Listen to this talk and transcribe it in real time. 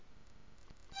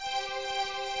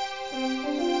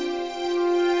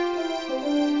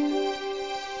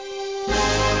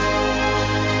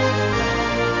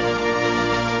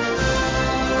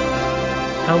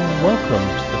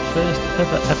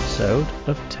episode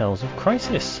of Tales of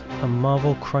Crisis, a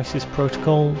Marvel Crisis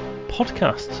Protocol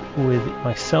podcast with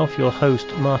myself, your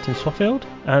host, Martin Swaffield,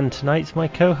 and tonight's my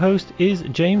co-host is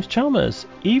James Chalmers.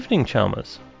 Evening,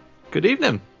 Chalmers. Good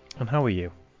evening. And how are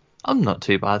you? I'm not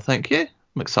too bad, thank you.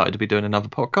 I'm excited to be doing another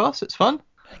podcast. It's fun.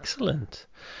 Excellent.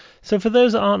 So for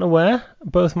those that aren't aware,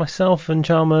 both myself and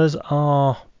Chalmers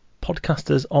are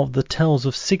podcasters of the Tales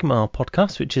of Sigmar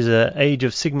podcast, which is a Age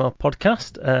of Sigmar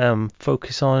podcast,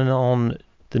 focus on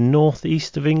the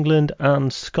northeast of England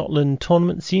and Scotland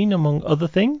tournament scene, among other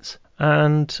things.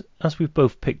 And as we've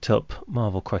both picked up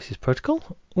Marvel Crisis Protocol,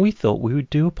 we thought we would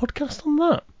do a podcast on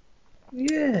that.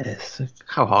 Yes.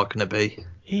 How hard can it be?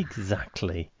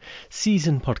 Exactly.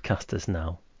 Seasoned podcasters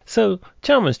now. So,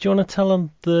 Chalmers, do you want to tell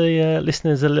the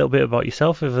listeners a little bit about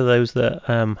yourself, for those that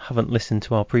haven't listened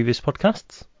to our previous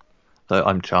podcasts? So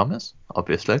I'm Chalmers,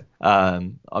 obviously.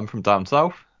 I'm from down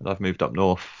south, and I've moved up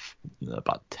north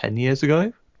about 10 years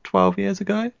ago, 12 years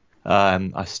ago.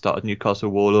 I started Newcastle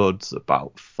Warlords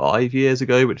about 5 years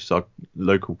ago, which is our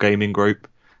local gaming group.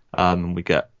 And we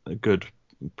get a good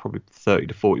probably 30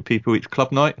 to 40 people each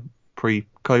club night,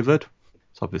 pre-COVID.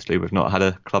 So obviously we've not had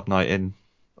a club night in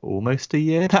almost a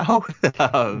year now.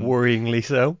 Worryingly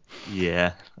so.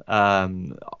 Yeah.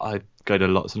 I go to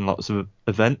lots and lots of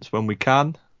events when we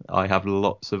can. I have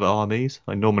lots of armies.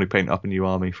 I normally paint up a new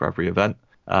army for every event.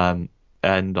 And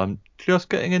I'm just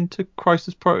getting into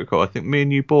Crisis Protocol. I think me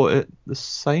and you bought it the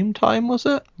same time, was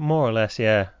it? More or less,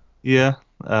 yeah. Yeah.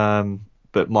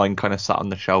 But mine kind of sat on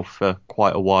the shelf for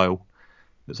quite a while.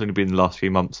 It's only been the last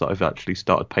few months that I've actually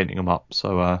started painting them up.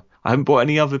 So I haven't bought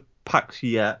any other packs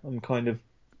yet. I'm kind of,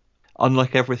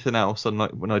 unlike everything else,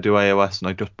 unlike when I do AOS and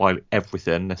I just buy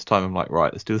everything, this time I'm like,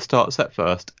 right, let's do the starter set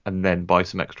first and then buy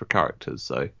some extra characters.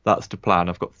 So that's the plan.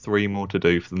 I've got 3 more to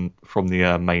do from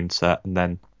the main set, and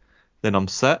then I'm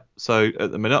set. So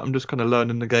at the minute, I'm just kind of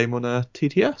learning the game on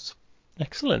TTS.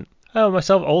 Excellent.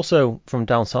 Myself also from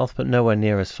down south, but nowhere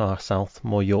near as far south,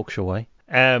 more Yorkshire way.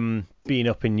 Been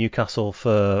up in Newcastle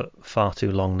for far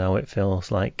too long now, it feels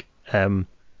like.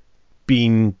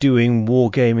 Been doing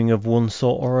wargaming of one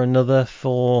sort or another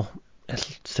for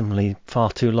similarly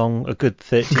far too long, a good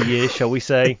 30 years, shall we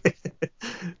say.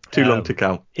 Too long to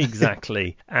count.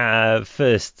 Exactly.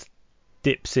 First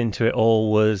dips into it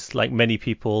all was, like many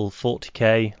people,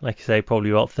 40k, like I say, probably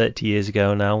about 30 years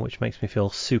ago now, which makes me feel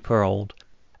super old.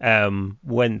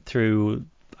 Went through,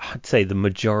 I'd say, the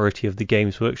majority of the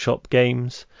Games Workshop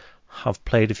games. Have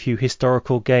played a few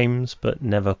historical games, but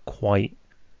never quite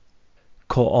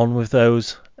caught on with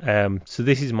those. So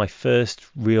this is my first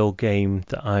real game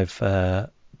that I've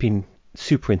been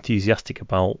super enthusiastic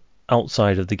about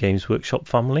outside of the Games Workshop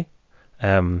family.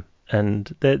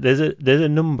 And there's a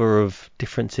number of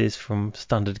differences from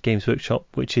standard Games Workshop,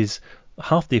 which is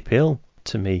half the appeal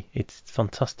to me. It's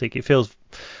fantastic. It feels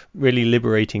really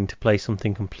liberating to play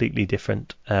something completely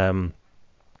different.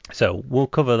 So we'll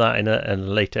cover that in a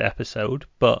later episode,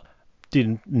 but did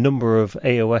a number of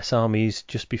AOS armies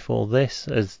just before this.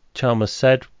 As Chalmers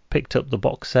said, picked up the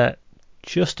box set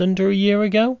just under a year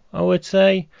ago, I would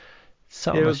say.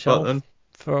 Sat on the shelf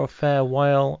for a fair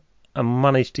while and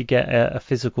managed to get a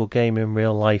physical game in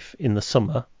real life in the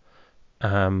summer.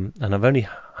 And I've only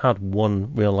had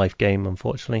one real life game,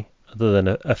 unfortunately, other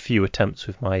than a few attempts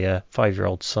with my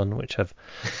 5-year-old son, which have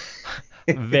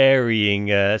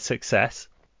varying success.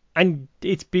 And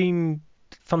it's been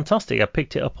fantastic. I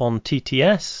picked it up on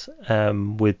TTS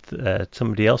with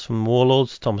somebody else from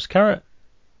Warlords, Thomas Carrot,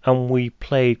 and we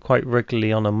played quite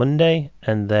regularly on a Monday,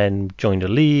 and then joined a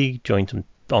league, joined some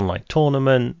online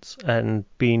tournaments, and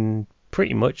been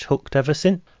pretty much hooked ever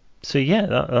since. So yeah,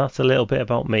 that's a little bit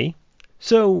about me.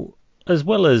 So as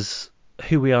well as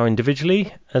who we are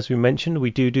individually, as we mentioned,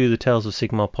 we do the Tales of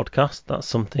Sigmar podcast. That's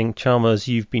something, Chalmers,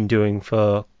 you've been doing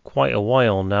for quite a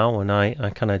while now, and I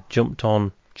kind of jumped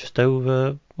on just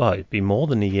over, well, it'd be more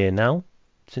than a year now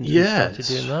since we started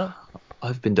doing that.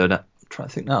 I've been doing it, I'm trying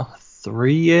to think now,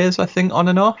 3 years, I think, on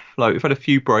and off. Like, we've had a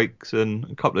few breaks and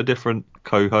a couple of different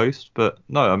co-hosts, but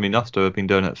no, I mean, us two have been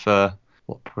doing it for,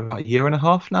 probably about a year and a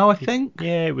half now, I think.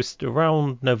 Yeah, it was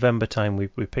around November time we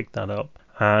picked that up.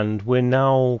 And we're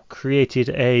now created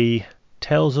a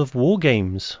Tales of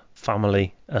Wargames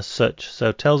family as such.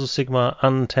 So Tales of Sigmar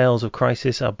and Tales of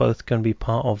Crisis are both going to be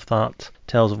part of that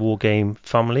Tales of Wargame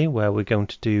family, where we're going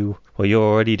to do, well, you're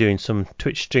already doing some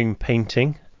Twitch stream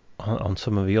painting on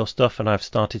some of your stuff, and I've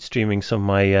started streaming some of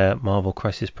my Marvel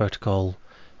Crisis Protocol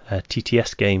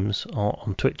TTS games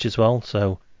on Twitch as well.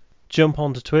 So jump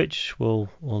onto Twitch. We'll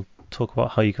talk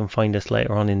about how you can find us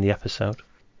later on in the episode.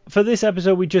 For this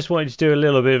episode, we just wanted to do a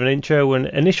little bit of an intro and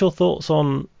initial thoughts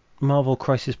on Marvel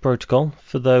Crisis Protocol,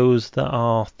 for those that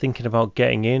are thinking about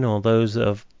getting in or those that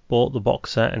have bought the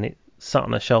box set and it's sat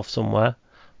on a shelf somewhere,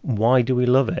 why do we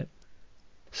love it?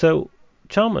 So,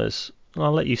 Chalmers,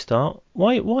 I'll let you start.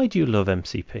 Why do you love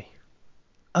MCP?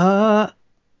 I'm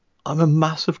a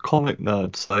massive comic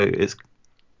nerd,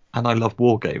 and I love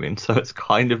wargaming, so it's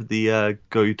kind of the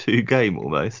go-to game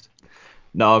almost.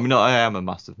 No, I mean I am a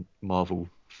massive Marvel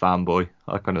fanboy.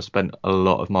 I kind of spent a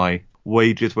lot of my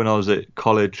wages when I was at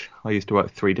college. I used to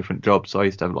work 3 different jobs, so I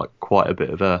used to have like quite a bit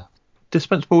of a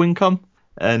dispensable income,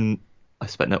 and I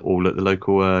spent it all at the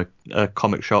local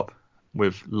comic shop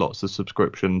with lots of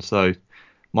subscriptions. So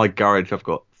my garage, I've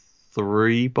got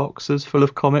 3 boxes full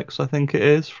of comics, I think it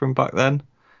is, from back then.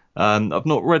 I've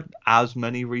not read as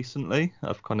many recently.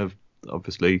 I've kind of,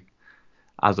 obviously,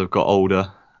 as I've got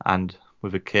older and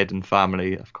with a kid and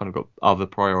family, I've kind of got other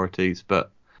priorities.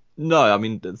 But no, I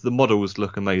mean, the models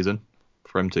look amazing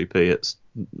for M2P. It's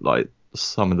like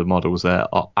some of the models there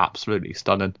are absolutely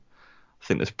stunning. I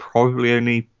think there's probably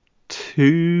only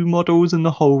 2 models in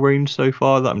the whole range so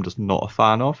far that I'm just not a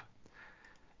fan of.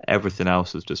 Everything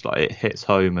else is just like it hits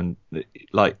home, and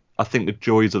like I think the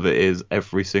joys of it is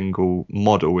every single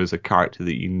model is a character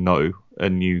that you know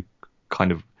and you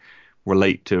kind of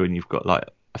relate to, and you've got like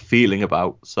a feeling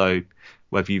about. So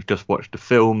whether you've just watched the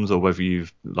films or whether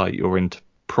you're into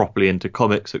properly into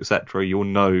comics, etc., you'll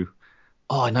know,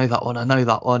 oh, I know that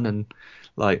one, and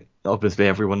like obviously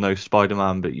everyone knows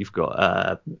Spider-Man, but you've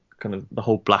got kind of the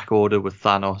whole Black Order with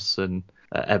Thanos and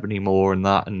Ebony Maw and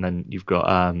that, and then you've got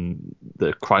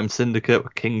the Crime Syndicate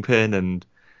with Kingpin and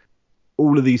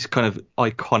all of these kind of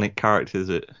iconic characters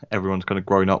that everyone's kind of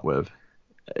grown up with.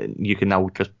 You can now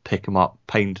just pick them up,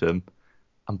 paint them,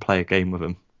 and play a game with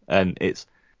them. And it's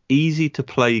easy to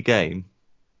play a game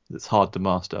that's hard to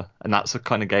master, and that's the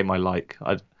kind of game I like.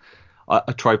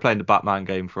 I tried playing the Batman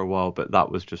game for a while, but that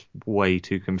was just way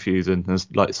too confusing. There's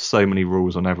like so many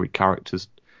rules on every character's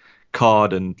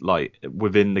card and like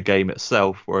within the game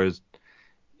itself, whereas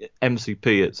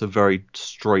MCP, it's a very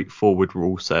straightforward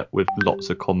rule set with lots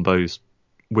of combos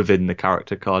within the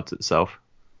character cards itself.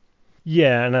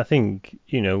 Yeah, and I think,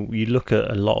 you look at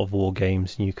a lot of war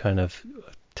games and you kind of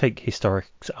take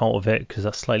historics out of it because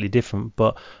that's slightly different,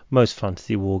 but most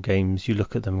fantasy war games, you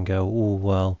look at them and go, oh,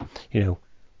 well,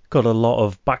 got a lot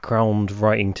of background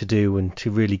writing to do, and to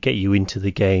really get you into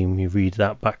the game, you read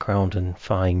that background and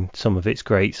find some of it's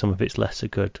great, some of it's lesser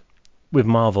good. With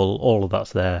Marvel, all of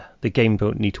that's there. The game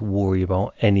don't need to worry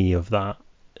about any of that.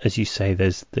 As you say,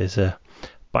 there's a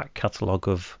back catalogue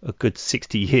of a good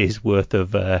 60 years worth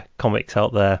of comics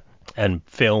out there, and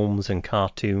films and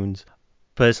cartoons.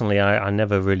 Personally, I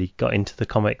never really got into the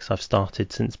comics. I've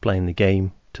started since playing the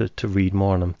game to read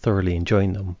more, and I'm thoroughly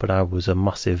enjoying them. But I was a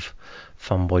massive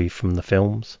fanboy from the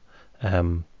films,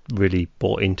 really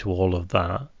bought into all of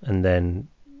that. And then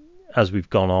as we've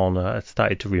gone on, I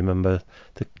started to remember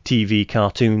the TV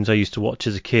cartoons I used to watch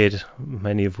as a kid,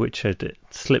 many of which had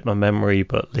slipped my memory,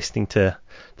 but listening to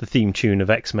the theme tune of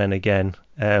X-Men again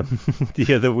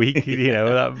the other week,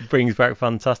 that brings back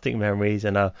fantastic memories.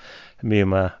 And me and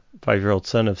my 5-year-old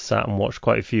son have sat and watched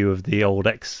quite a few of the old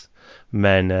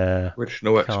X-Men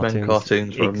original X-Men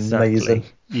cartoons were amazing.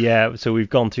 Yeah, so we've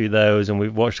gone through those and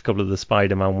we've watched a couple of the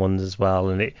Spider-Man ones as well,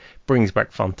 and it brings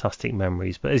back fantastic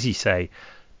memories. But as you say,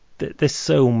 there's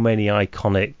so many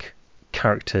iconic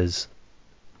characters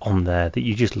on there that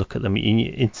you just look at them and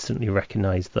you instantly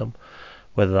recognize them,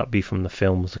 whether that be from the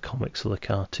films, the comics, or the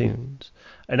cartoons.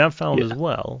 And I've found as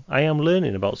well, I am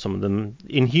learning about some of them.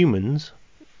 Inhumans,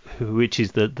 which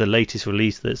is the latest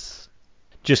release that's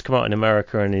just come out in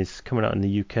America and is coming out in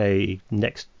the UK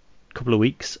next couple of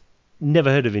weeks. Never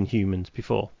heard of Inhumans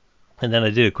before. And then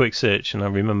I did a quick search and I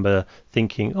remember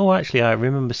thinking, oh, actually, I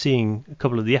remember seeing a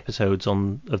couple of the episodes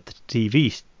of the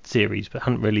TV series, but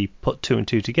hadn't really put 2 and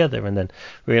 2 together, and then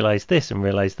realised this and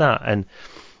realised that. And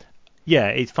yeah,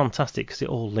 it's fantastic because it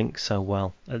all links so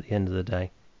well at the end of the day.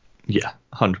 Yeah,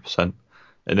 100%.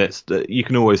 And it's you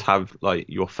can always have like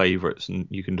your favourites and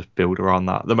you can just build around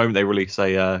that. The moment they release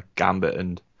a Gambit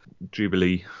and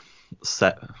Jubilee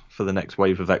set for the next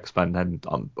wave of X-Men, then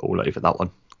I'm all over that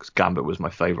one. Because Gambit was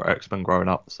my favourite X-Men growing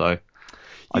up, so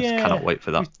I just cannot wait for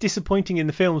that. It was disappointing in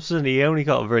the films, wasn't he? He only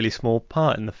got a really small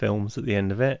part in the films at the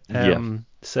end of it.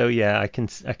 So yeah, I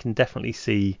can definitely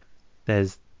see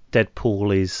there's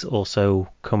Deadpool is also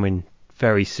coming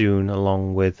very soon,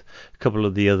 along with a couple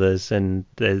of the others, and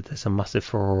there's a massive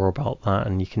furore about that,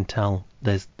 and you can tell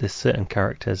there's certain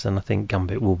characters, and I think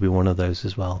Gambit will be one of those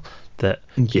as well that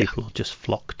people just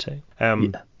flock to.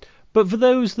 But for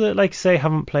those that, like I say,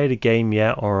 haven't played a game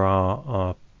yet or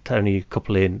are only a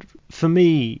couple in, for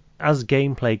me, as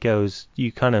gameplay goes,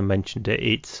 you kind of mentioned it,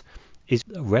 it's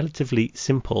relatively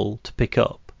simple to pick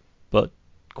up, but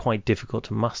quite difficult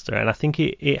to master. And I think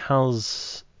it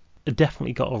has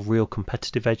definitely got a real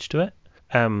competitive edge to it.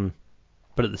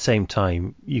 But at the same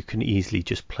time, you can easily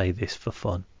just play this for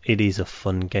fun. It is a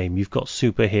fun game. You've got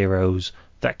superheroes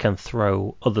that can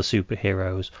throw other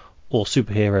superheroes, or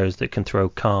superheroes that can throw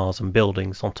cars and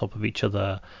buildings on top of each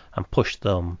other and push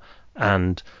them.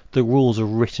 And the rules are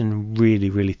written really,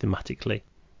 really thematically.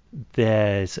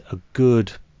 There's a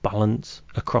good balance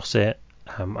across it.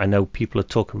 I know people are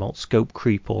talking about scope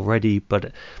creep already,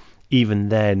 but even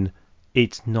then,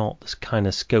 it's not the kind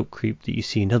of scope creep that you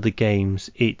see in other games.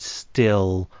 It's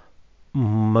still,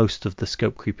 most of the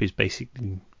scope creep is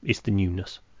basically, it's the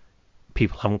newness.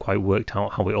 People haven't quite worked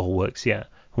out how it all works yet.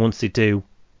 Once they do,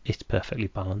 it's perfectly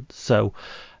balanced. So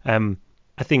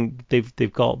I think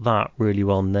they've got that really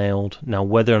well nailed. Now,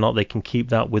 whether or not they can keep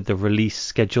that with the release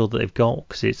schedule that they've got,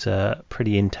 because it's a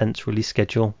pretty intense release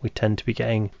schedule. We tend to be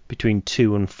getting between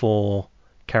 2 and 4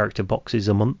 character boxes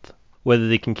a month. Whether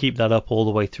they can keep that up all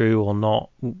the way through or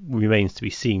not remains to be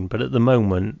seen. But at the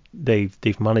moment,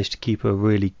 they've managed to keep a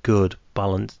really good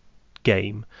balanced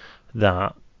game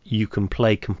that you can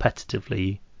play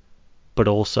competitively, but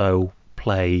also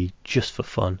play just for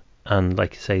fun. And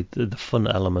like I say, the fun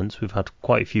elements, we've had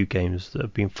quite a few games that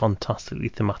have been fantastically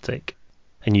thematic,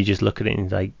 and you just look at it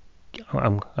and like,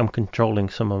 I'm controlling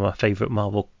some of my favourite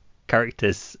Marvel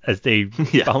characters as they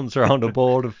bounce around a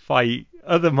board and fight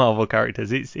other Marvel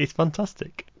characters. It's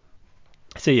fantastic.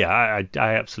 So yeah,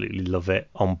 I absolutely love it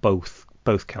on both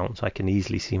counts. I can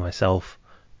easily see myself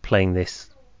playing this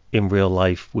in real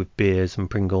life with beers and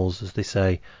Pringles, as they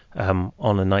say,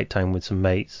 on a night time with some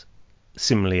mates.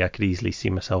 Similarly, I could easily see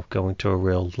myself going to a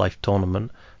real life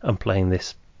tournament and playing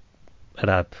this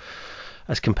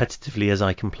as competitively as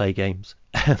I can play games.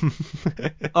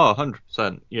 Oh,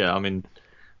 100%. Yeah, I mean,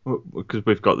 because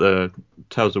we've got the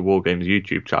Tales of War Games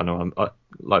YouTube channel,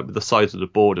 like with the size of the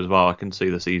board as well, I can see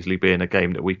this easily being a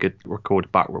game that we could record a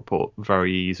back report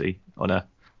very easy on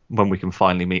when we can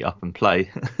finally meet up and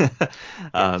play.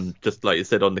 Yes. Just like you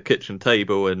said, on the kitchen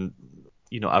table, and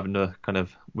you're not having to kind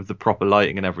of, with the proper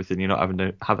lighting and everything, you're not having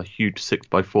to have a huge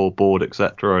 6x4 board,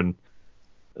 etc., and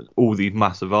all these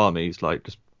massive armies. Like,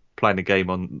 just playing a game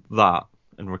on that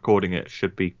and recording it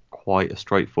should be quite a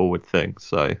straightforward thing.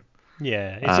 So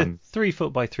Yeah, it's a 3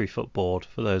 foot by 3 foot board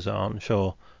for those that aren't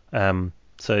sure.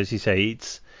 So as you say,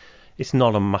 it's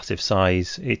not a massive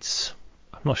size.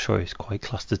 I'm not sure it's quite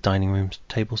classed as dining room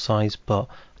table size, but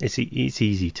it's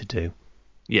easy to do.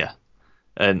 yeah,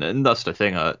 and that's the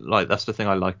thing. That's the thing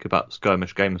I like about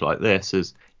skirmish games like this,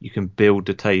 is you can build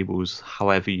the tables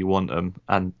however you want them,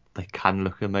 and they can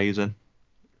look amazing.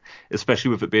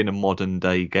 Especially with it being a modern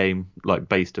day game, like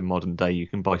based in modern day, you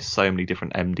can buy so many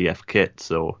different MDF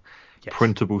kits or Yes.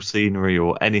 printable scenery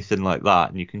or anything like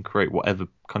that, and you can create whatever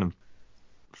kind of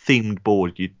themed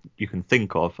board you can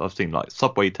think of. I've seen like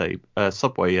subway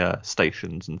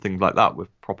stations and things like that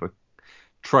with proper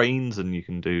trains, and you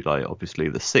can do like obviously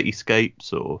the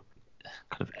cityscapes or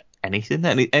kind of anything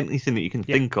that you can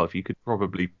think of, you could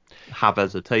probably have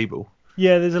as a table.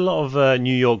 Yeah, there's a lot of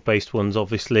New York-based ones,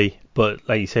 obviously, but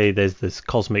like you say, there's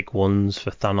cosmic ones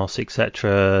for Thanos,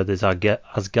 etc. There's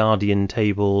Asgardian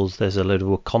tables. There's a load of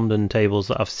Wakandan tables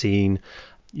that I've seen.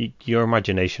 Your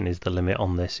imagination is the limit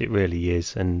on this. It really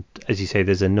is. And as you say,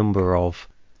 there's a number of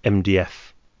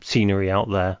MDF scenery out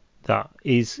there that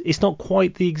it's not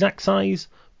quite the exact size,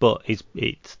 but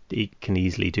it can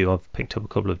easily do. I've picked up a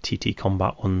couple of TT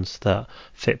Combat ones that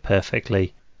fit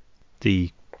perfectly. The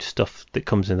stuff that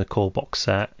comes in the core box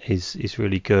set is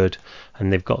really good,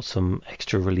 and they've got some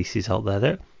extra releases out there.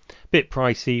 They're a bit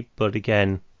pricey, but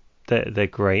again, they're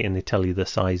great, and they tell you the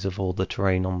size of all the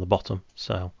terrain on the bottom.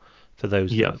 So for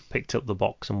those that have picked up the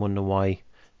box and wonder why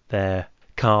their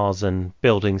cars and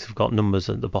buildings have got numbers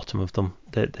at the bottom of them,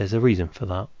 there's a reason for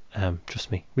that.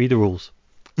 Trust me, read the rules.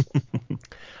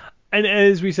 And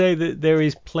as we say, that there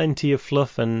is plenty of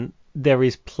fluff, and there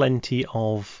is plenty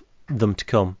of them to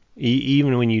come.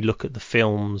 Even when you look at the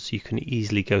films, you can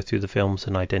easily go through the films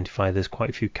and identify there's quite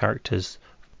a few characters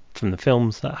from the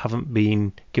films that haven't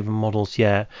been given models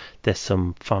yet. There's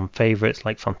some fan favourites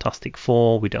like Fantastic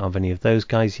Four. We don't have any of those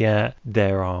guys yet.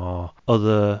 There are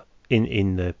other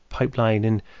in the pipeline,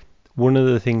 and one of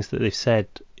the things that they've said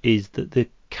is that the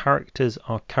characters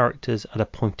are characters at a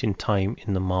point in time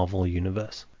in the Marvel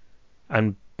universe,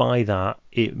 and by that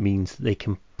it means that they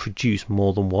can produce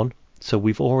more than one. So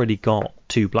we've already got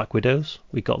 2 Black Widows.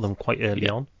 We got them quite early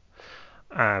on.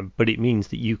 But it means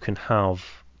that you can have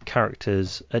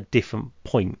characters at different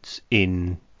points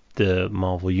in the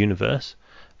Marvel universe.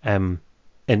 And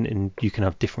and you can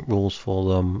have different rules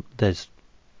for them. There's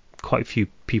quite a few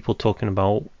people talking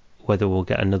about whether we'll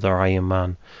get another Iron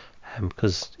Man,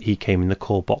 because he came in the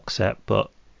core box set but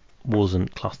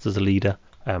wasn't classed as a leader.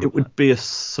 It would be a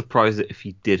surprise if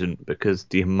he didn't, because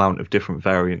the amount of different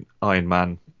variant Iron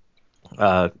Man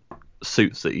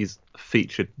suits that he's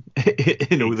featured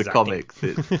in all the comics,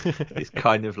 it's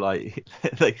kind of like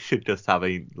they should just have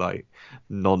a like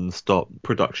non-stop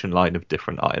production line of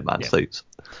different Iron Man suits.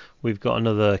 We've got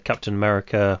another Captain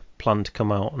America planned to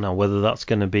come out now. Whether that's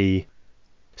going to be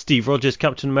Steve Rogers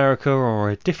Captain America or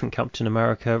a different Captain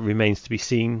America remains to be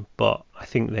seen, but I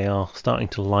think they are starting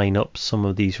to line up some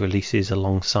of these releases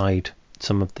alongside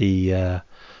some of the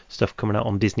stuff coming out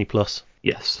on Disney Plus.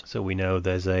 Yes. So we know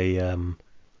there's a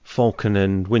Falcon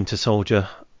and Winter Soldier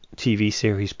TV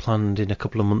series planned in a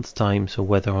couple of months' time, so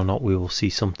whether or not we will see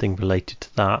something related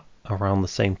to that around the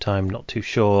same time, not too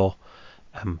sure.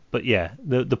 But yeah,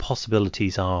 the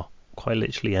possibilities are quite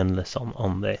literally endless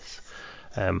on this.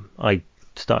 I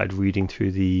started reading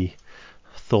through the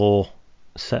Thor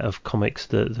set of comics,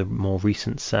 the more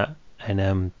recent set,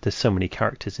 and there's so many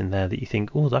characters in there that you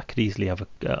think, oh, that could easily have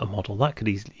a model. That could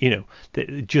easily,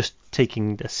 just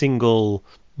taking a single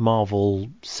Marvel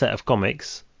set of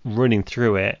comics, running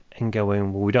through it and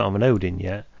going, well, we don't have an Odin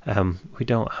yet. We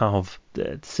don't have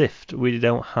Sif. We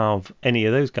don't have any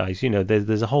of those guys.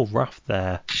 There's a whole raft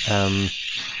there.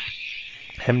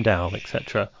 Hemdall,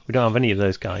 etc. We don't have any of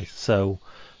those guys. So,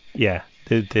 yeah,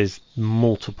 there's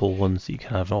multiple ones that you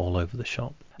can have all over the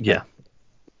shop. Yeah.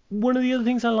 One of the other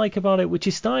things I like about it, which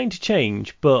is starting to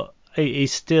change, but it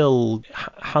is still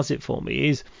has it for me,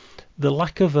 is the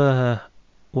lack of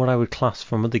what I would class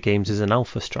from other games as an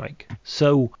alpha strike.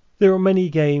 So there are many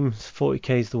games,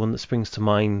 40k is the one that springs to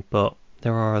mind, but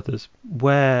there are others,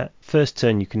 where first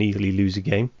turn you can easily lose a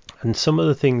game. And some of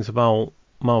the things about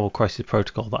Marvel Crisis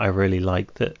Protocol that I really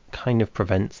like that kind of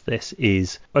prevents this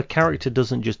is a character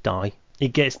doesn't just die.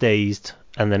 It gets dazed,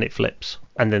 and then it flips,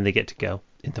 and then they get to go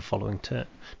in the following turn.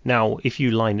 Now, if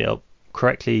you line it up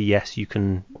correctly, yes, you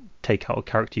can take out a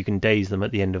character, you can daze them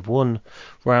at the end of one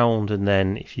round, and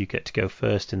then if you get to go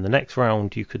first in the next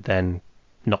round, you could then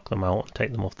knock them out and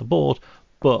take them off the board.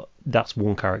 But that's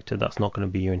one character, that's not going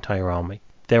to be your entire army.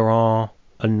 There are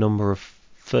a number of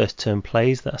first turn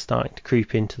plays that are starting to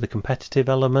creep into the competitive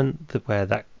element, where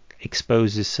that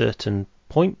exposes certain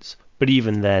points, but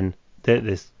even then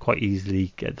there's quite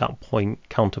easily at that point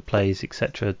counter plays,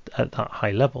 etc., at that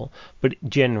high level. But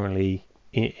generally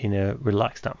in a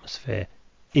relaxed atmosphere,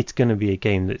 it's going to be a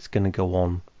game that's going to go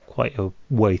on quite a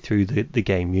way through the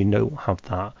game. You don't have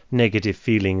that negative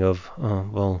feeling of, oh,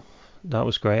 well, that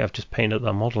was great, I've just painted up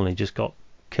that model and he just got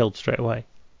killed straight away.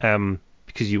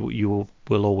 Because you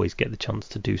will always get the chance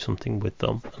to do something with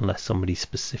them unless somebody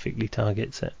specifically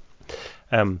targets it.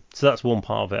 So that's one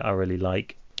part of it I really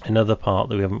like. Another part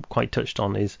that we haven't quite touched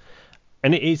on is,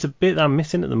 and it's a bit that I'm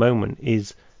missing at the moment,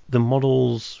 is the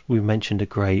models we mentioned are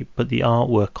great, but the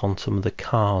artwork on some of the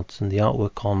cards and the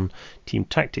artwork on Team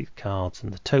Tactics cards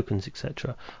and the tokens,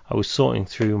 etc. I was sorting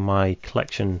through my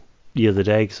collection the other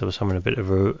day because I was having a bit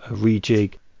of a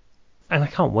rejig, and I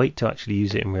can't wait to actually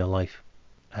use it in real life.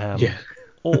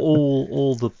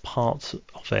 all the parts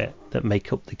of it that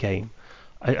make up the game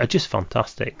are just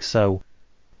fantastic. So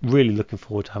really looking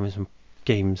forward to having some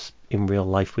games in real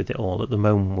life with it all. At the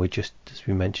moment, we're just, as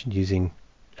we mentioned, using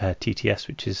TTS,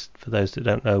 which is, for those that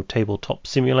don't know, Tabletop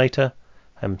Simulator,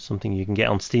 something you can get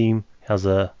on Steam. It has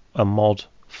a mod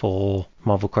for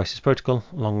Marvel Crisis Protocol,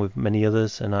 along with many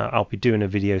others, and I'll be doing a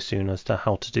video soon as to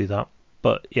how to do that.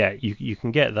 But yeah, you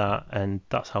can get that, and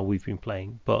that's how we've been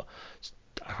playing. But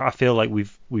I feel like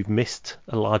we've missed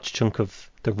a large chunk of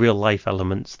the real life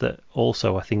elements that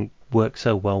also I think work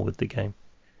so well with the game.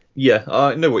 Yeah,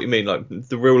 I know what you mean. Like,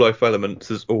 the real life elements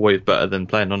is always better than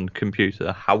playing on a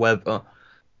computer. However,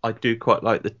 I do quite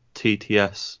like the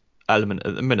TTS element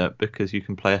at the minute, because you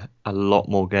can play a lot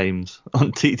more games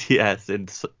on TTS in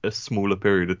a smaller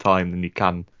period of time than you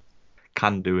can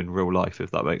do in real life,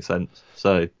 if that makes sense.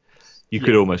 So you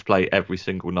could almost play every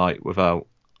single night without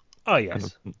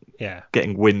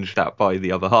getting whinged at by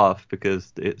the other half,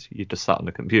 because you just sat on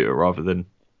the computer rather than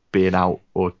being out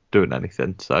or doing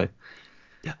anything. So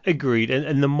agreed,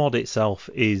 and the mod itself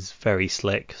is very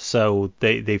slick. So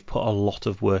they've put a lot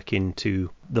of work into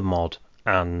the mod,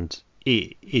 and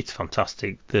it's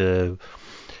fantastic. The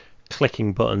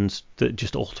clicking buttons that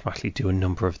just automatically do a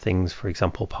number of things. For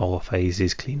example, power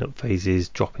phases, cleanup phases,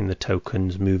 dropping the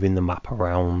tokens, moving the map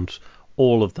around.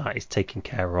 All of that is taken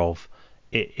care of.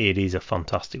 It is a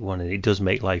fantastic one, and it does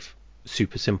make life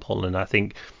super simple. And I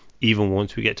think even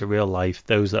once we get to real life,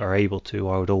 those that are able to,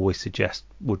 I would always suggest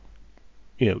would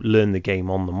learn the game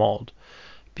on the mod,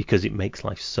 because it makes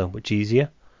life so much easier.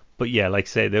 But yeah, like I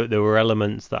say, there were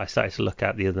elements that I started to look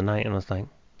at the other night, and I was like,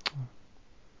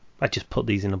 I just put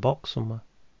these in a box somewhere.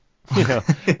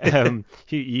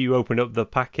 You open up the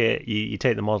packet, you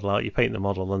take the model out, you paint the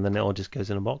model, and then it all just goes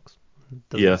in a box.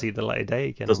 Doesn't see the light of day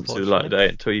again. Doesn't see the light of day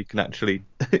until you can actually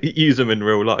use them in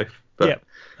real life. But yeah,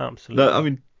 absolutely. No, I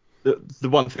mean, the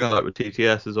one thing I like with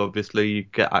TTS is obviously you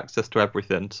get access to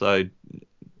everything. So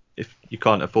if you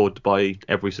can't afford to buy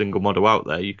every single model out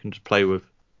there, you can just play with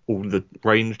all the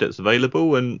range that's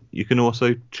available, and you can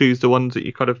also choose the ones that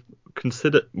you kind of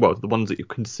the ones that you're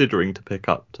considering to pick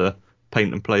up to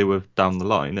paint and play with down the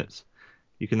line.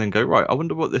 You can then go, right, I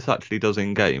wonder what this actually does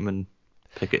in game, and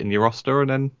pick it in your roster, and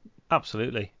then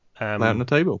absolutely lay it on the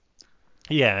table.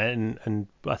 Yeah, and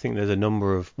I think there's a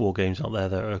number of war games out there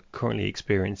that are currently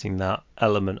experiencing that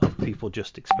element of people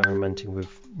just experimenting with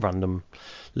random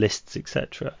lists,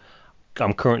 etc.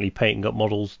 I'm currently painting up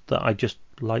models that I just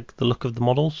like the look of the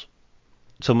models.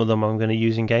 Some of them I'm going to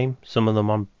use in game, some of them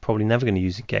I'm probably never going to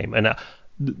use in game. And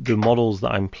the models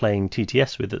that I'm playing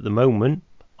TTS with at the moment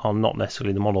are not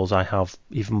necessarily the models I have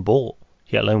even bought,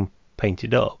 yet alone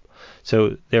painted up.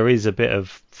 So there is a bit of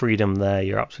freedom there,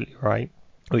 you're absolutely right.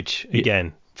 Which,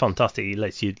 again, fantastic. It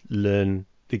lets you learn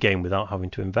the game without having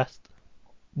to invest.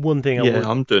 One thing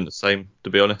I'm doing the same, to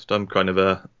be honest. I'm kind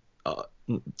of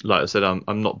like I said,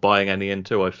 I'm not buying any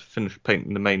until I've finished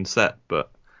painting the main set,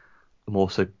 but I'm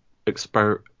also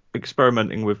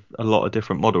experimenting with a lot of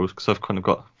different models, because I've kind of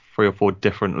got 3 or 4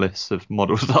 different lists of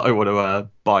models that I want to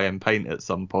buy and paint at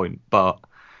some point. But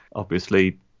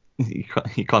obviously, you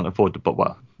can't afford to buy.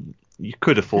 Well, you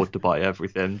could afford to buy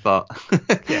everything, but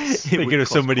yes, thinking of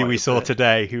somebody we saw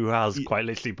today who has quite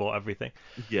literally bought everything.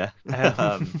 Yeah.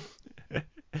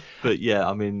 But yeah,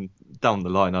 I mean, down the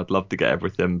line, I'd love to get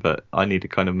everything, but I need to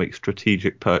kind of make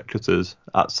strategic purchases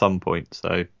at some point.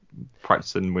 So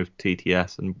practicing with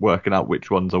TTS and working out which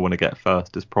ones I want to get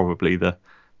first is probably the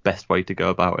best way to go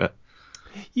about it.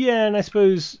 Yeah, and I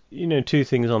suppose, 2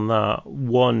 things on that.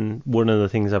 One of the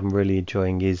things I'm really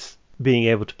enjoying is being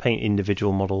able to paint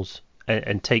individual models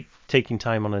and taking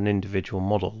time on an individual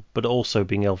model, but also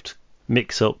being able to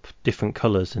mix up different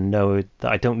colours and know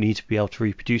that I don't need to be able to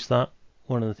reproduce that.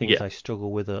 One of the things I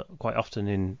struggle with quite often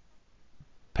in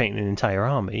painting an entire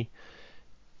army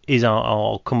is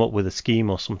I'll come up with a scheme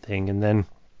or something, and then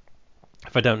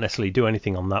if I don't necessarily do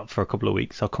anything on that for a couple of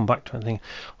weeks, I'll come back to it and think,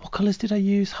 what colours did I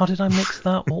use? How did I mix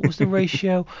that? What was the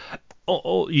ratio?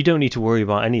 You don't need to worry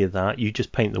about any of that. You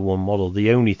just paint the one model.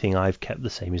 The only thing I've kept the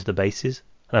same is the bases,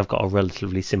 and I've got a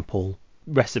relatively simple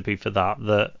recipe for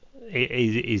that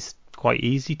is quite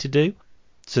easy to do.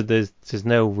 So there's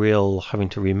no real having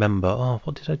to remember,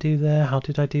 what did I do there? How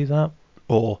did I do that?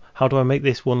 Or how do I make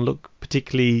this one look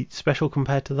particularly special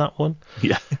compared to that one?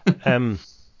 Yeah. And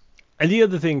the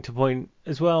other thing to point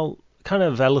as well, kind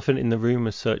of elephant in the room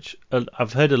as such,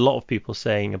 I've heard a lot of people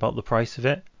saying about the price of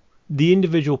it. The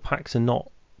individual packs are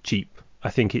not cheap,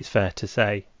 I think it's fair to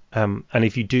say. And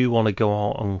if you do want to go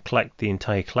out and collect the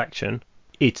entire collection,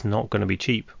 it's not going to be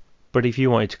cheap. But if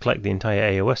you wanted to collect the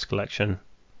entire AOS collection,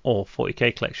 or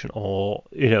 40k collection, or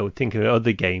think of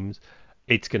other games,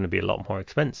 it's going to be a lot more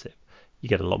expensive. You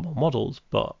get a lot more models,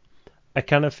 but I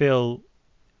kind of feel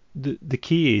the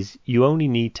key is you only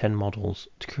need 10 models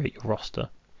to create your roster.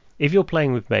 If you're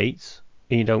playing with mates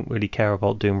and you don't really care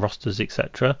about doing rosters,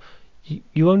 etc.,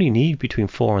 you only need between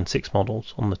 4 and 6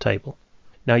 models on the table.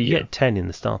 Now you get 10 in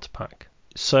the starter pack,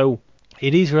 so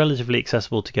it is relatively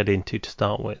accessible to get into to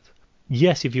start with.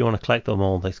 Yes, if you want to collect them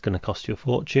all, that's going to cost you a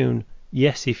fortune.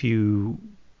 Yes, if you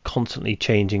constantly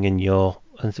changing in your,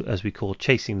 as we call,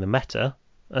 chasing the meta,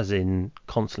 as in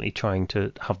constantly trying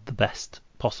to have the best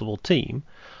possible team,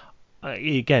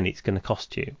 again, it's going to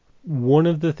cost you. One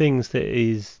of the things that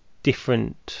is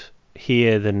different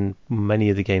here than many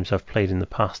of the games I've played in the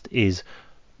past is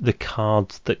the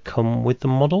cards that come with the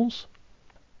models.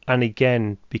 And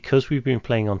again, because we've been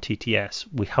playing on TTS,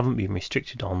 we haven't been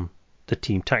restricted on the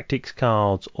team tactics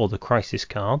cards or the crisis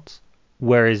cards.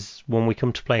 Whereas when we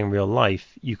come to play in real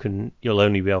life, you'll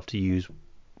only be able to use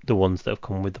the ones that have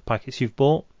come with the packets you've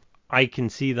bought. I can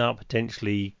see that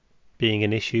potentially being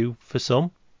an issue for some.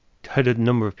 I heard a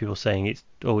number of people saying it's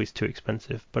too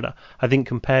expensive, but I think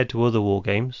compared to other war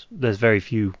games, there's very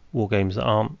few war games that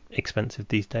aren't expensive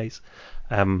these days.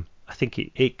 I think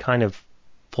it kind of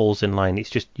falls in line. It's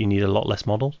just you need a lot less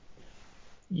models.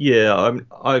 Yeah,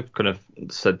 I've kind of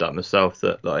said that myself,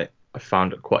 that like I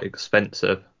found it quite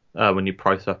expensive when you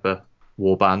price up a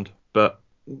warband. But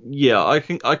yeah, I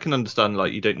can understand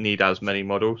like you don't need as many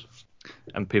models,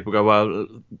 and people go, well,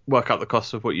 work out the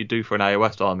cost of what you do for an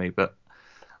AOS army. But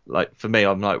Like for me,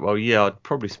 I'm like, well, yeah, I'd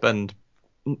probably spend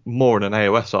more in an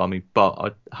AOS army, but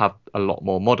I'd have a lot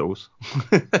more models.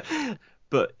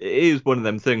 But it is one of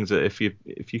them things that if you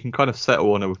can kind of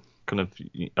settle on a kind of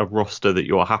a roster that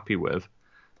you're happy with,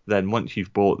 then once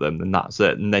you've bought them, then that's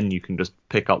it, and then you can just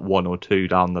pick up one or two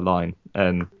down the line,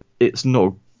 and it's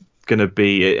not going to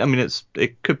be. I mean,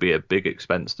 it could be a big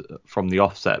expense from the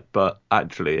offset, but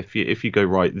actually, if you go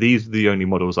right, these are the only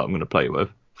models that I'm going to play with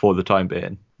for the time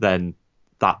being, then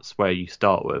that's where you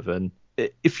start with. And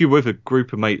if you're with a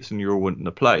group of mates and you're all wanting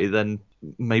to play, then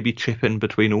maybe chip in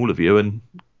between all of you and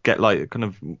get like kind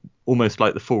of almost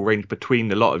like the full range between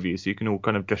the lot of you, so you can all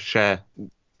kind of just share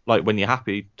like when you're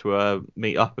happy to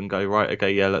meet up and go, right,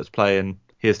 okay, yeah, let's play, and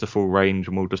here's the full range,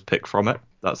 and we'll just pick from it.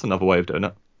 That's another way of doing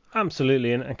it.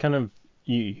 Absolutely, and kind of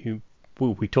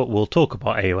we'll talk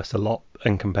about AOS a lot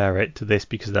and compare it to this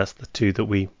because that's the two that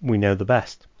we know the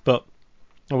best. But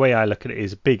the way I look at it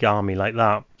is a big army like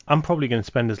that, I'm probably going to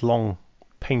spend as long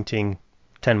painting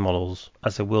 10 models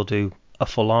as I will do a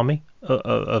full army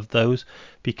of those,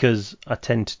 because I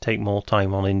tend to take more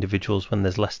time on individuals when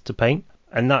there's less to paint.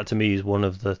 And that to me is one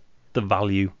of the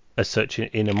value as such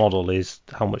in a model, is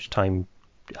how much time,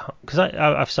 because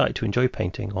I've started to enjoy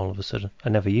painting all of a sudden. I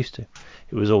never used to.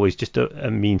 It was always just a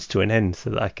means to an end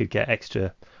so that I could get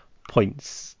extra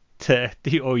points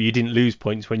or you didn't lose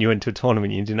points when you went to a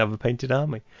tournament and you didn't have a painted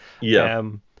army. Yeah.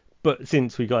 But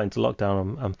since we got into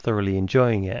lockdown, I'm thoroughly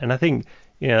enjoying it. And I think,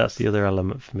 that's the other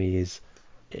element for me is,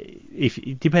 if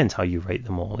it depends how you rate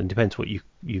them all, and depends what you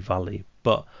value.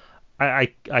 But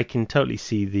I can totally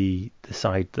see the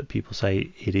side that people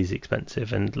say it is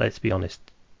expensive, and let's be honest,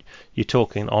 you're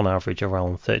talking on average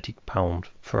around £30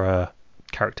 for a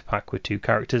character pack with 2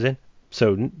 characters in,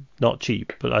 so not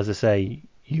cheap. But as I say,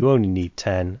 you only need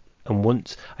 10,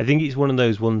 and I think it's one of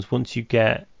those ones, once you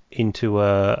get into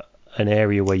an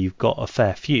area where you've got a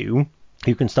fair few,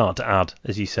 you can start to add,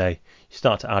 as you say, you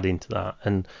start to add into that.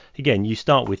 And again, you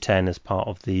start with 10 as part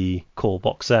of the core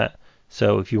box set,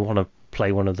 so if you want to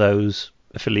play one of those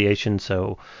affiliations,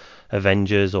 so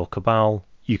Avengers or Cabal,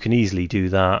 you can easily do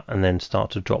that and then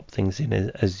start to drop things in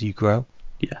as you grow.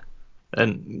 Yeah.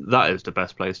 And that is the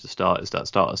best place to start, is that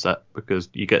starter set, because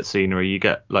you get scenery, you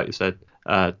get, like you said,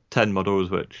 10 models,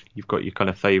 which you've got your kind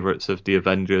of favourites of the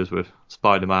Avengers with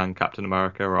Spider-Man, Captain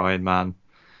America, or Iron Man.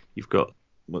 You've got,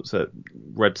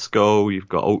 Red Skull, you've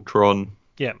got Ultron.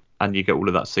 Yeah. And you get all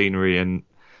of that scenery and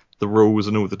the rules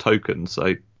and all the tokens.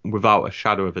 So without a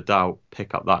shadow of a doubt,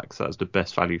 pick up that, because that's the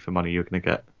best value for money you're going to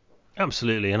get.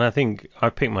 Absolutely, and I think I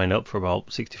picked mine up for about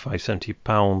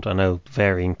 £65-70. I know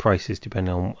varying prices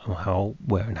depending on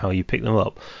where and how you pick them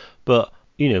up, but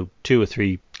 2 or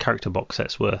 3 character box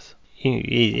sets worth.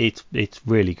 It's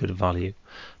really good value.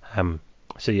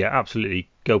 So yeah, absolutely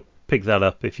go pick that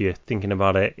up if you're thinking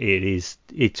about it. It's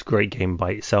a great game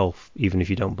by itself, even if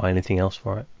you don't buy anything else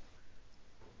for it.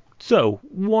 So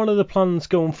what are the plans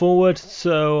going forward?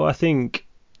 So I think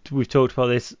we've talked about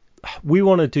this. We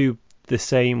want to do the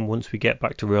same once we get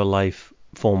back to real life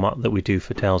format that we do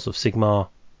for Tales of Sigmar,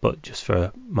 but just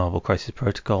for Marvel Crisis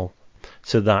Protocol.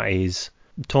 So that is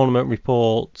tournament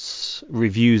reports,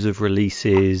 reviews of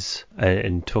releases,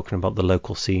 and talking about the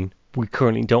local scene. We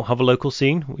currently don't have a local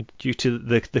scene due to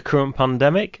the current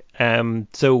pandemic,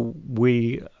 so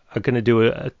we are going to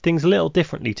do things a little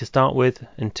differently to start with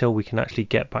until we can actually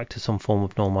get back to some form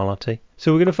of normality.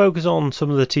 So we're going to focus on some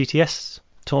of the TTS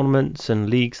tournaments and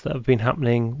leagues that have been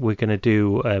happening. We're going to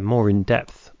do a more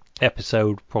in-depth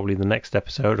episode, probably the next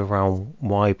episode, around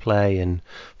why play and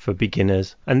for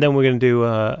beginners. And then we're going to do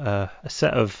a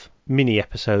set of mini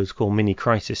episodes called Mini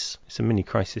Crisis. It's a Mini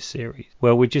Crisis series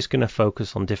where we're just going to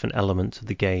focus on different elements of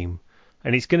the game.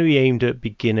 And it's going to be aimed at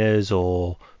beginners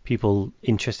or people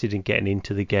interested in getting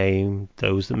into the game,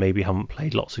 those that maybe haven't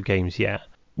played lots of games yet.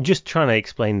 Just trying to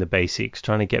explain the basics,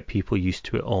 trying to get people used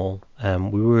to it all.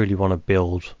 We really want to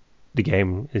build the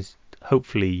game. As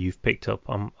hopefully you've picked up,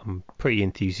 I'm pretty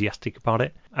enthusiastic about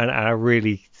it, and I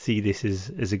really see this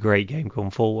as a great game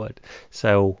going forward.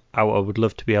 So I would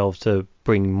love to be able to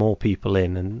bring more people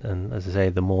in, and as I say,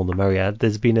 the more the merrier.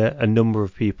 There's been a number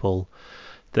of people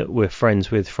that we're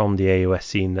friends with from the AOS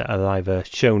scene that have either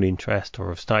shown interest or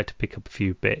have started to pick up a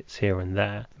few bits here and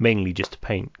there, mainly just to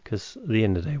paint, because at the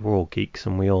end of the day we're all geeks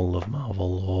and we all love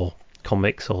Marvel or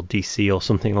comics or DC or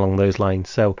something along those lines,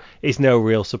 so it's no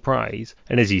real surprise.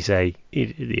 And as you say,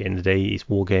 at the end of the day, it's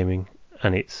wargaming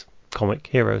and it's comic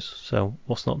heroes, so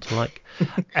what's not to like?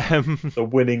 A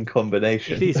winning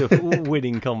combination. It is a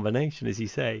winning combination, as you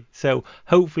say. So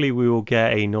hopefully we will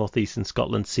get a northeastern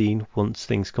Scotland scene once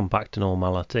things come back to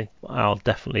normality. I'll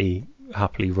definitely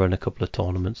happily run a couple of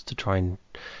tournaments to try and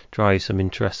drive some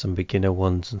interest, some beginner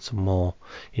ones and some more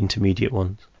intermediate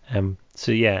ones.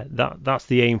 So yeah, that's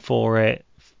the aim for it.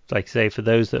 Like I say, for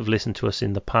those that have listened to us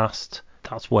in the past,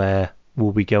 that's where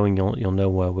we'll be going. You'll know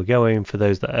where we're going. For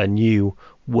those that are new,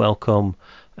 welcome.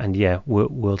 And yeah,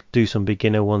 we'll do some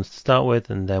beginner ones to start with,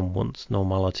 and then once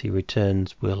normality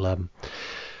returns, we'll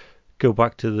go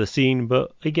back to the scene.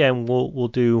 But again, we'll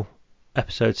do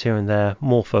episodes here and there,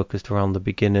 more focused around the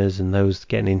beginners and those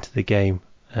getting into the game,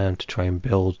 to try and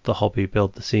build the hobby,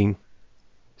 build the scene.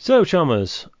 So,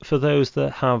 Chalmers, for those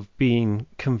that have been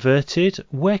converted,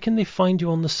 where can they find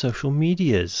you on the social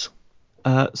medias?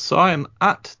 So I am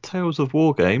at Tales of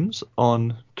War Games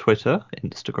on Twitter,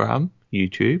 Instagram,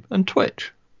 YouTube, and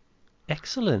Twitch.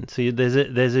 Excellent. So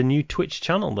there's a new Twitch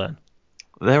channel then.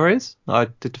 There is. I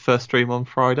did the first stream on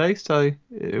Friday, so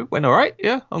it went all right.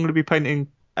 Yeah, I'm going to be painting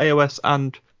AOS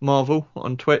and Marvel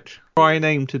on Twitch. Try and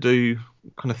aim to do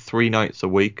kind of 3 nights a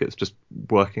week. It's just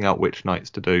working out which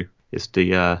nights to do. It's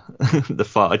the the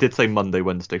fun. I did say Monday,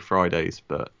 Wednesday, Fridays,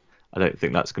 but I don't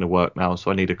think that's going to work now.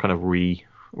 So I need to kind of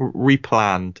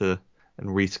replan to and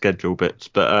reschedule bits.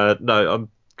 But no, I'm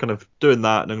kind of doing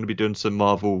that, and I'm going to be doing some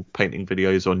Marvel painting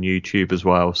videos on YouTube as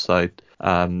well. So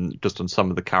just on some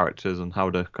of the characters and how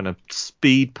to kind of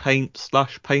speed paint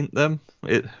 / paint them.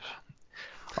 I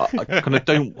kind of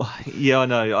don't. Yeah, I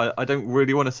know. I don't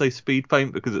really want to say speed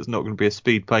paint because it's not going to be a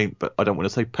speed paint, but I don't want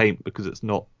to say paint because it's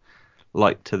not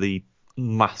like to the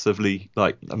massively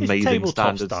amazing it's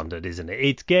tabletop standards. Standard, isn't it?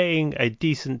 It's getting a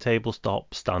decent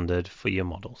tabletop standard for your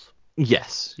models.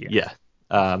 Yes. Yeah.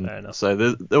 Fair enough. So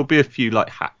there'll be a few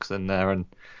hacks in there and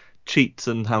cheats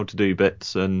and how to do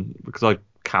bits, and because I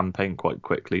can paint quite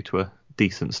quickly to a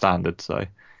decent standard, so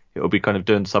it'll be kind of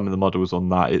doing some of the models on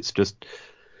that. It's just,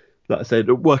 like I said,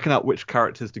 working out which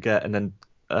characters to get and then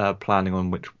planning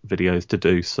on which videos to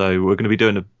do. So we're going to be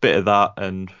doing a bit of that,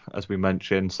 and as we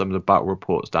mentioned, some of the battle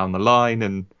reports down the line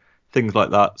and things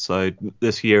like that. So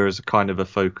this year is kind of a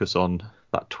focus on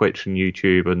that Twitch and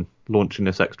YouTube and launching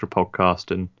this extra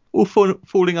podcast, and all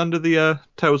falling under the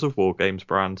Tales of War Games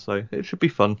brand. So it should be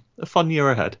fun. A fun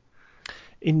year ahead.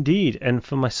 Indeed. And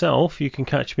for myself, you can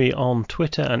catch me on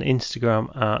Twitter and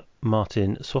Instagram at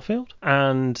Martin Swaffield,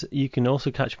 and you can also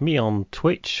catch me on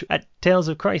Twitch at Tales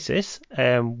of Crisis.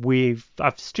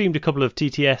 I've streamed a couple of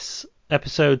TTS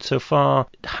episodes so far.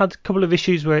 Had a couple of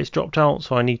issues where it's dropped out,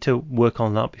 so I need to work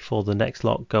on that before the next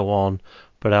lot go on.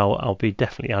 But I'll be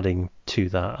definitely adding to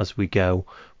that as we go.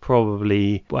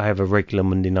 Probably I have a regular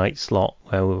Monday night slot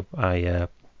where I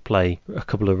play a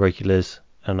couple of regulars,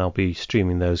 and I'll be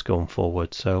streaming those going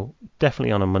forward. So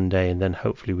definitely on a Monday, and then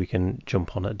hopefully we can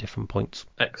jump on at different points.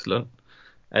 Excellent.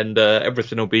 And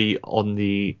everything will be on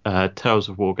the Tales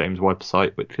of War Games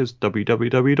website, which is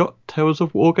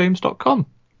www.talesofwargames.com.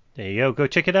 There you go. Go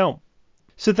check it out.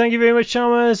 So thank you very much,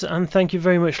 Chalmers, and thank you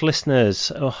very much,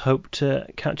 listeners. I hope to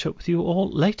catch up with you all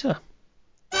later.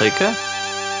 Take care.